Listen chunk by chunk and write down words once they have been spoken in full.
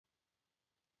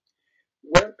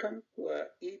Welcome to our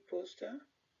e-poster.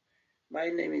 My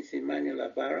name is Emmanuel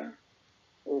AbaraE.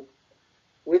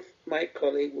 With my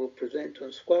colleague, will present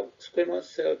on squamous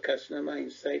cell carcinoma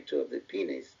in situ of the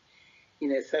penis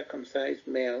in a circumcised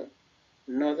male,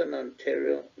 Northern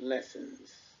Ontario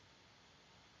lessons.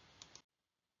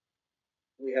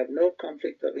 We have no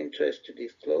conflict of interest to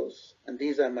disclose, and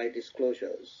these are my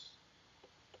disclosures.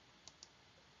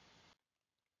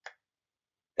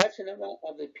 Carcinoma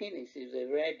of the penis is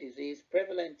a rare disease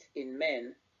prevalent in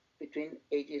men between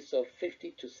ages of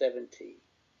 50 to 70.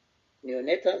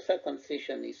 Neonatal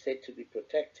circumcision is said to be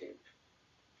protective.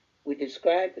 We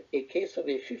describe a case of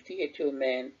a 58-year-old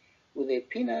man with a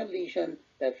penile lesion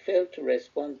that failed to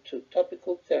respond to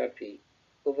topical therapy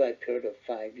over a period of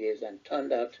 5 years and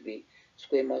turned out to be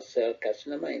squamous cell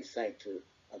carcinoma in situ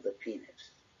of the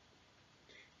penis.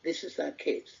 This is our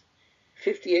case.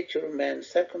 58-year-old man,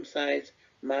 circumcised,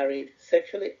 married,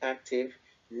 sexually active,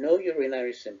 no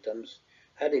urinary symptoms,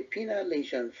 had a penile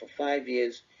lesion for 5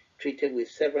 years, treated with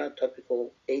several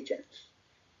topical agents.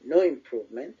 No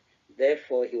improvement,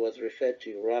 therefore he was referred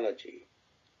to urology.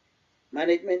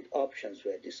 Management options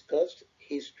were discussed,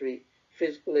 history,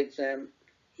 physical exam.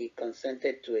 He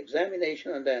consented to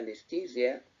examination under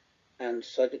anesthesia and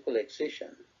surgical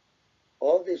excision.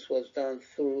 All this was done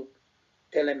through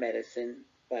telemedicine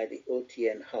by the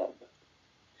OTN hub.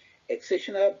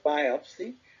 Excisional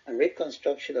biopsy and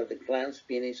reconstruction of the glans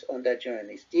penis under general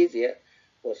anesthesia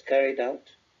was carried out.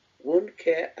 Wound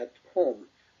care at home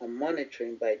and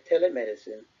monitoring by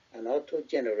telemedicine and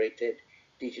auto-generated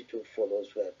digital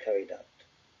photos were carried out.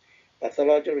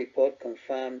 Pathology report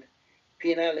confirmed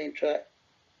penile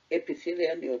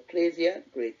intraepithelial neoplasia,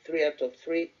 grade 3 out of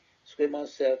 3, squamous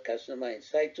cell carcinoma in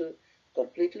situ,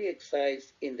 completely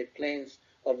excised in the planes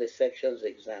of the sections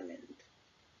examined.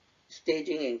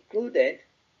 Staging included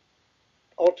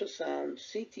ultrasound,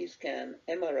 CT scan,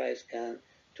 MRI scan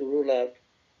to rule out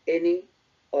any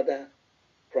other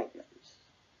problems.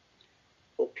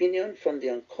 Opinion from the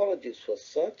oncologist was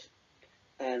sought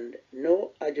and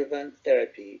no adjuvant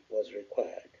therapy was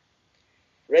required.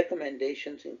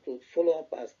 Recommendations include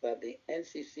follow-up as per the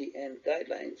NCCN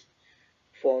guidelines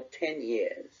for 10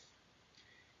 years.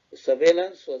 The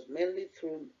surveillance was mainly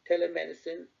through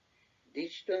telemedicine,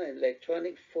 digital and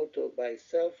electronic photo by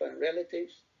self and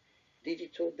relatives,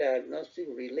 digital diagnostic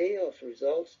relay of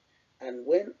results, and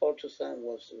when ultrasound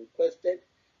was requested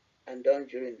and done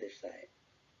during this time.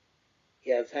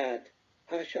 He has had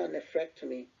partial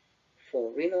nephrectomy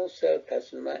for renal cell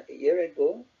carcinoma a year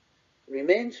ago,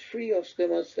 remains free of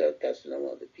squamous cell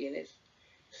carcinoma of the penis,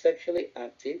 sexually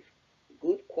active,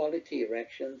 good quality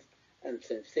erections and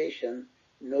sensation,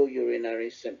 no urinary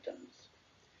symptoms.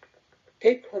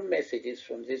 Take-home messages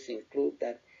from this include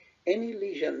that any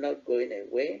lesion not going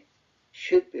away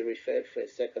should be referred for a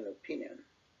second opinion.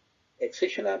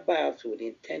 Excisional biopsy with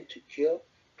intent to cure,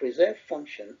 preserve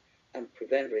function, and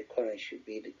prevent recurrence should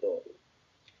be the goal.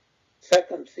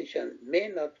 Circumcision may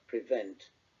not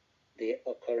prevent the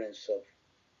occurrence of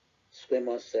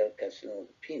squamous cell carcinoma of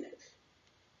the penis.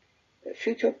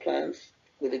 Future plans,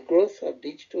 with the growth of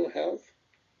digital health,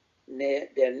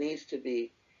 there needs to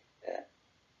be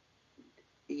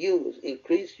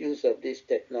increased use of this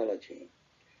technology.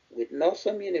 With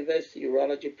Northern University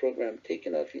Urology Program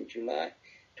taking off in July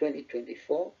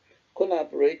 2024,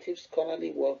 collaborative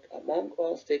scholarly work among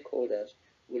all stakeholders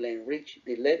will enrich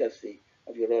the legacy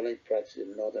of urology practice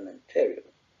in Northern Ontario.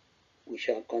 We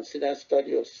shall consider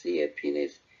study of CA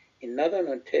penis in Northern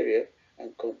Ontario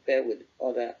and compare with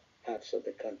other parts of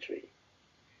the country.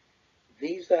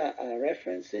 These are our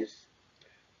references.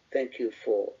 Thank you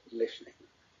for listening.